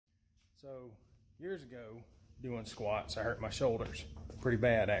So years ago, doing squats, I hurt my shoulders pretty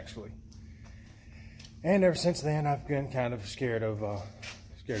bad actually. And ever since then, I've been kind of scared of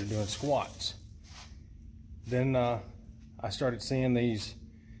doing squats. Then I started seeing these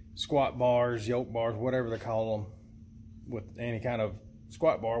squat bars, yoke bars, whatever they call them, with any kind of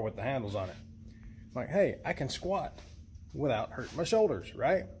squat bar with the handles on it. I'm like, hey, I can squat without hurting my shoulders,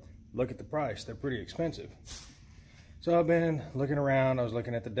 right? Look at the price, they're pretty expensive. So I've been looking around. I was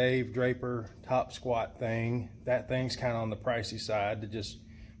looking at the Dave Draper top squat thing. That thing's kind of on the pricey side to just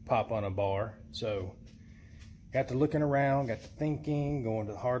pop on a bar. So got to looking around, got to thinking, going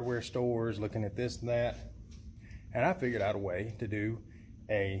to the hardware stores, looking at this and that. And I figured out a way to do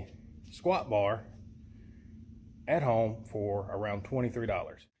a squat bar at home for around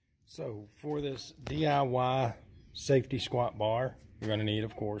 $23. So for this DIY safety squat bar, you're going to need,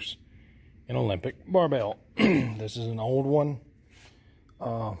 of course, an Olympic barbell. This is an old one.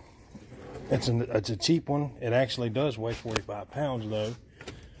 It's a cheap one. It actually does weigh 45 pounds though.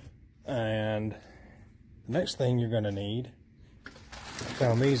 And the next thing you're going to need, I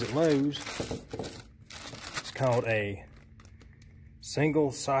found these at Lowe's. It's called a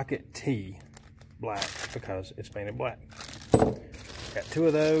single socket T black because it's painted black. Got two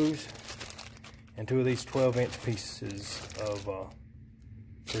of those and two of these 12-inch pieces of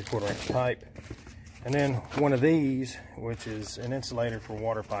 3/4 inch pipe, and then one of these, which is an insulator for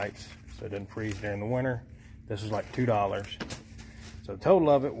water pipes so it doesn't freeze during the winter. This was like $2. So the total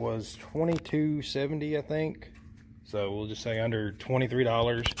of it was $22.70, I think. So we'll just say under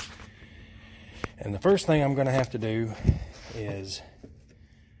 $23. And the first thing I'm going to have to do is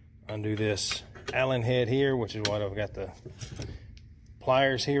undo this Allen head here, which is what I've got the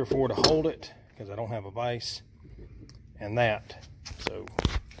pliers here for to hold it, because I don't have a vise, and that. So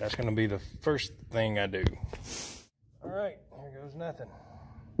that's going to be the first thing I do. All right, here goes nothing.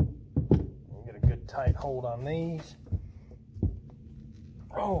 Get a good tight hold on these.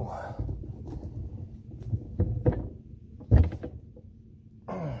 Oh,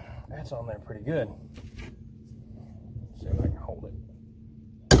 that's on there pretty good. Let's see if I can hold it.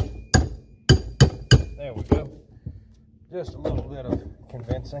 There we go. Just a little bit of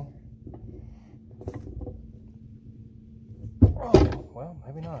convincing. Oh, well,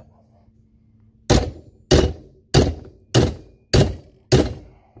 maybe not.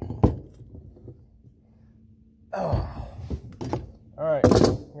 Oh. All right, we're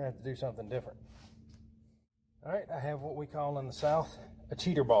gonna have to do something different. All right, I have what we call in the South a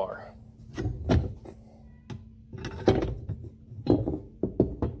cheater bar. Good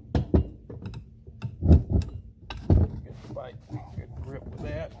fight, good grip with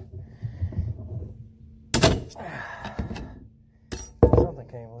that. Something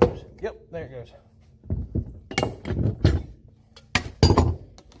came loose. Yep, there it goes.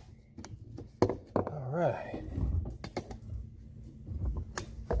 All right.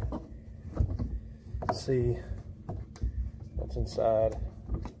 Let's see what's inside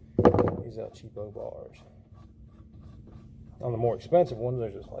these El Cheapo bars. On the more expensive ones,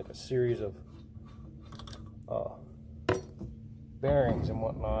 there's just like a series of bearings and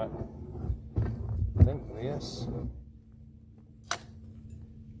whatnot. I think this.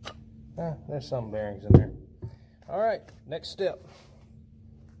 There's some bearings in there. All right, next step.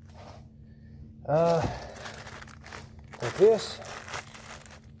 With this,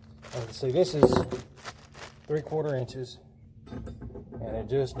 let's see, this is 3/4 inches, and it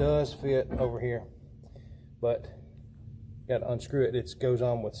just does fit over here. But you got to unscrew it. It goes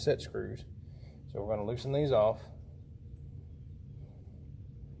on with set screws. So we're going to loosen these off.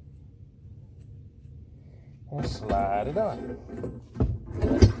 And slide it on.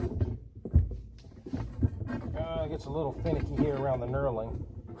 It gets a little finicky here around the knurling,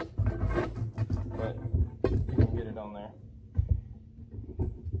 but you can get it on there.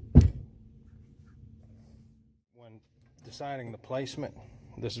 When deciding the placement,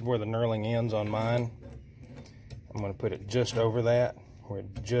 this is where the knurling ends on mine. I'm going to put it just over that, where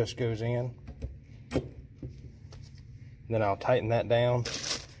it just goes in. Then I'll tighten that down,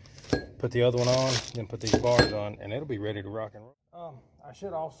 put the other one on, then put these bars on, and it'll be ready to rock and roll. I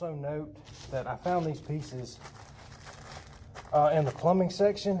should also note that I found these pieces in the plumbing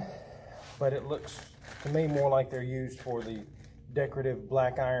section, but it looks to me more like they're used for the decorative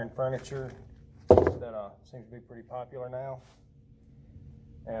black iron furniture that seems to be pretty popular now.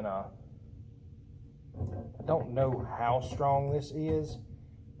 And I don't know how strong this is,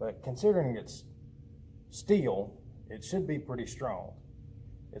 but considering it's steel, it should be pretty strong.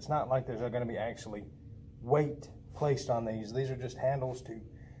 It's not like there's going to be actually weight placed on these. These are just handles to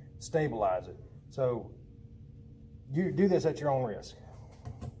stabilize it. So you do this at your own risk.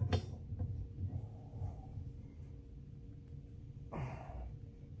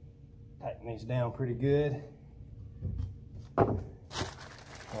 tighten these down pretty good. I'll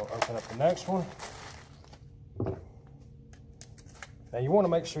open up the next one. Now you want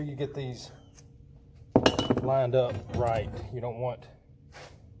to make sure you get these lined up right. You don't want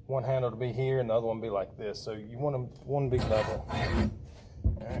one handle to be here and the other one to be like this. So you want them one big level. All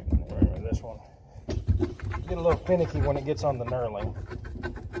right, remember this one. Get a little finicky when it gets on the knurling.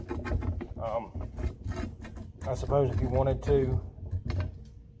 I suppose if you wanted to,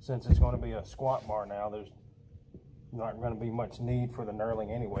 since it's going to be a squat bar now, there's not going to be much need for the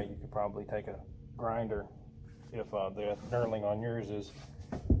knurling anyway. You could probably take a grinder if the knurling on yours is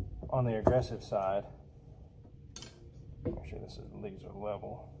on the aggressive side. Make sure these are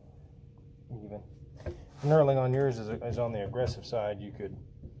level, even. If knurling on yours is on the aggressive side, you could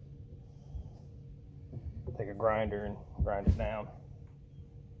take a grinder and grind it down.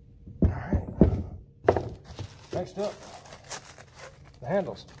 All right. Next up, the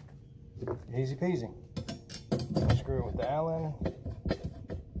handles. Easy peasy. Screw it with the Allen. Put it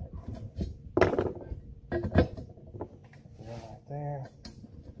in right there.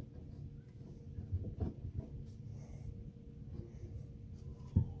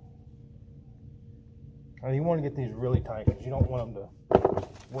 Now you want to get these really tight because you don't want them to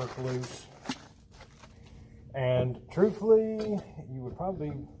work loose. And truthfully, you would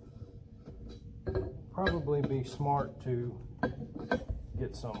probably be smart to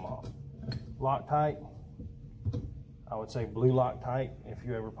get some Loctite. I would say blue Loctite if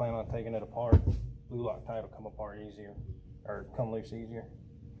you ever plan on taking it apart. Blue Loctite will come apart easier, or come loose easier.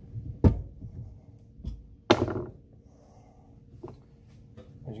 Because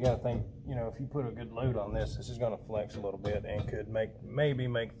you got to think, you know, if you put a good load on this, this is going to flex a little bit and could maybe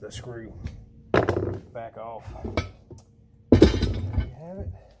make the screw back off. There you have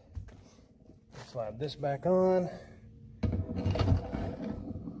it. Slide this back on.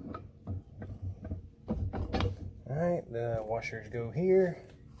 All right, the washers go here.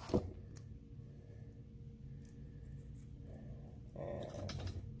 And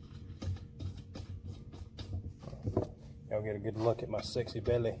y'all get a good look at my sexy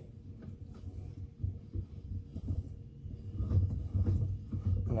belly.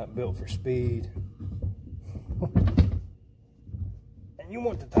 I'm not built for speed. You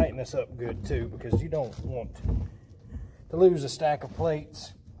want to tighten this up good too, because you don't want to lose a stack of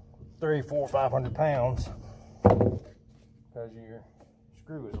plates 300, 400, 500 pounds because your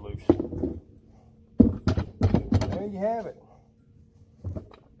screw is loose. There you have it.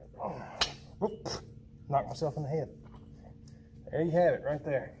 Oops, knocked myself in the head. There you have it right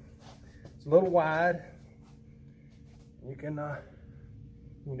there. It's a little wide. You can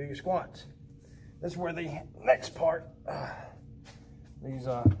do your squats. This is where the next part, these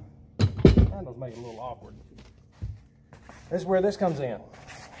handles make it a little awkward. This is where this comes in.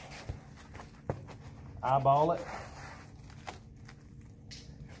 Eyeball it,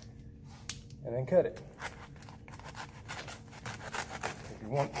 and then cut it. If you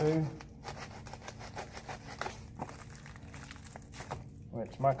want to,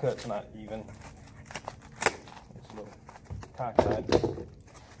 which my cut's not even. It's a little cockeyed.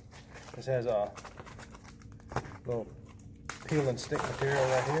 This has a little peel and stick material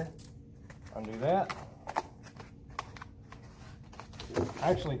right here. Undo that.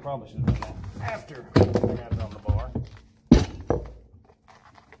 Actually, probably should have done that after I have it on the bar.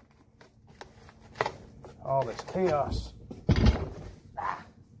 All this chaos.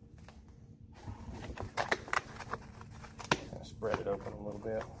 Spread it open a little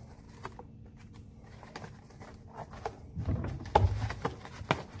bit.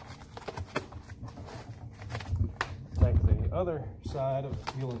 Take the other side of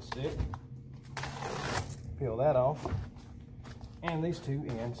the peel and stick, peel that off, and these two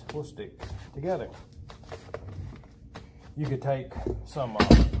ends will stick together. You could take some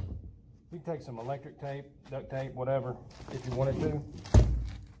electric tape, duct tape, whatever, if you wanted to,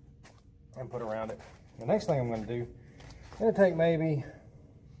 and put around it. The next thing I'm going to do, I'm going to take maybe,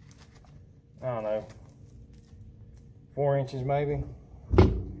 I don't know, 4 inches maybe.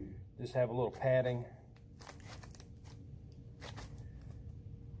 Just have a little padding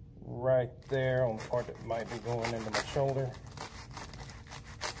right there on the part that might be going into my shoulder.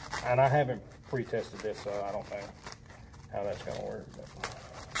 And I haven't pre-tested this, so I don't know how that's going to work.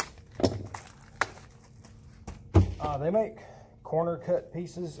 But they make corner cut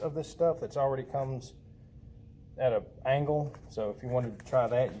pieces of this stuff that's already comes at an angle. So if you wanted to try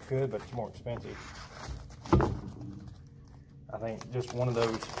that, you could, but it's more expensive. I think just one of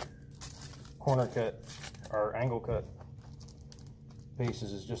those corner cut or angle cut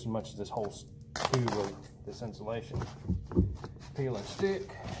pieces is just as much as this whole tube of this insulation. Peel and stick.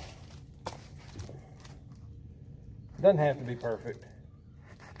 Doesn't have to be perfect.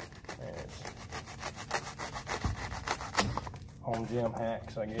 It's home gym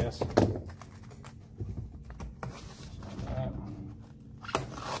hacks, I guess.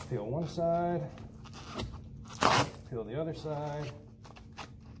 Peel one side, peel the other side.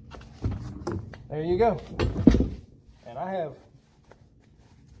 There you go. And I have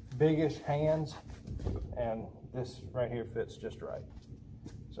biggish hands, and this right here fits just right.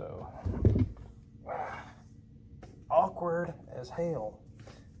 So, awkward as hell.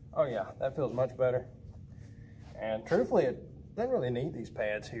 Oh yeah, that feels much better. And truthfully, it doesn't really need these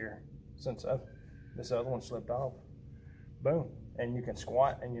pads here since this other one slipped off. Boom. And you can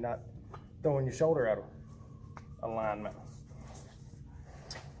squat and you're not throwing your shoulder out of alignment.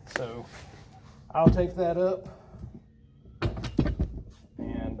 So I'll tape that up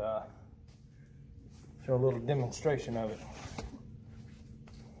and show a little demonstration of it.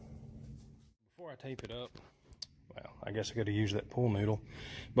 Before I tape it up, well, I guess I got to use that pool noodle.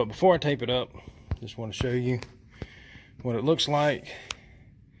 But before I tape it up, just want to show you what it looks like.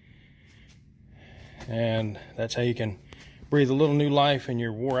 And that's how you can breathe a little new life in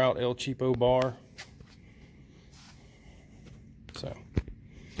your wore out El Cheapo bar. So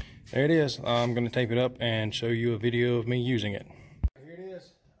there it is. I'm going to tape it up and show you a video of me using it. Here it is.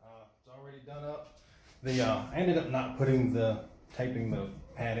 It's already done up. I ended up not taping the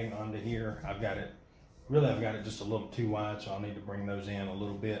padding onto here. I've got it just a little too wide, so I'll need to bring those in a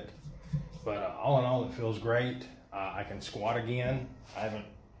little bit. But all in all, it feels great. I can squat again. I haven't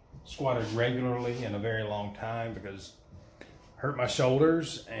squatted regularly in a very long time because I hurt my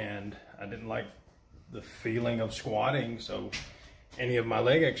shoulders and I didn't like the feeling of squatting. So any of my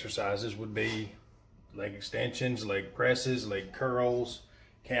leg exercises would be leg extensions, leg presses, leg curls,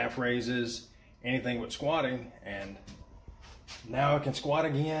 calf raises, anything with squatting. And now I can squat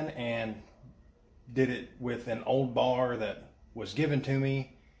again, and did it with an old bar that was given to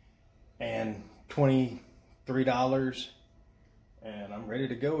me and $23, and I'm ready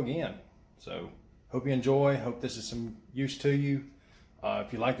to go again. So hope you enjoy. Hope this is some use to you.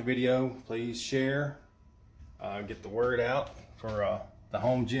 If you like the video, please share, get the word out for the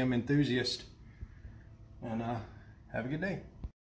home gym enthusiast, and have a good day.